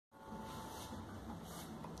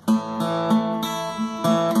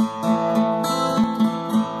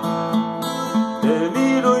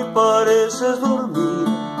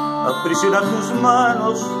Acaricia a tus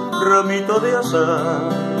manos, ramito de azar,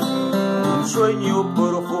 un sueño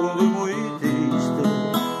profundo y muy triste,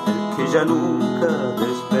 el que ya nunca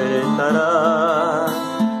despertará.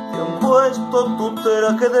 Te han puesto tu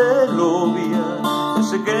traje de novia,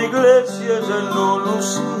 ese que en la iglesia ya no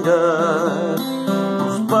lucirá.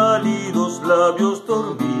 Tus pálidos labios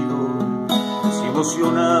dormidos, si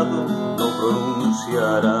emocionado no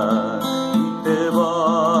pronunciarás. Y te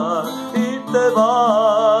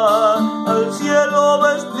vas al cielo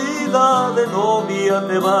vestida de novia,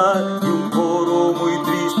 te vas, y un coro muy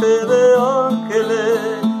triste de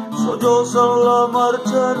ángeles sollozan la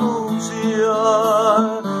marcha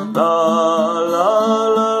nupcial. La la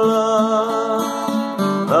la la,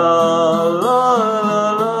 la la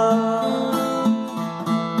la.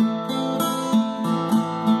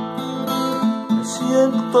 Me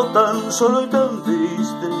siento tan solo y tan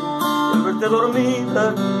triste, y al verte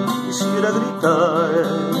dormida quisiera gritar.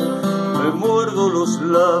 Me muerdo los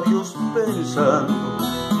labios pensando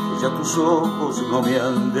que ya tus ojos no me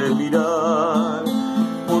han de mirar.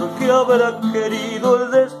 ¿Por qué habrá querido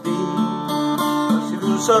el destino, así de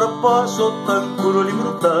un zarpazo tan cruel y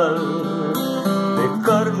brutal,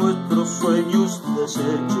 dejar nuestros sueños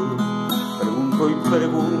deshechos? Pregunto y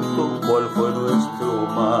pregunto cuál fue nuestro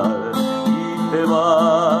mal. Y te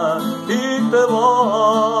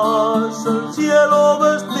vas al cielo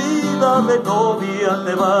vestida de novia,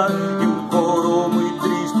 te vas, y un coro muy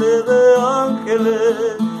triste de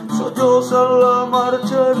ángeles sollozan la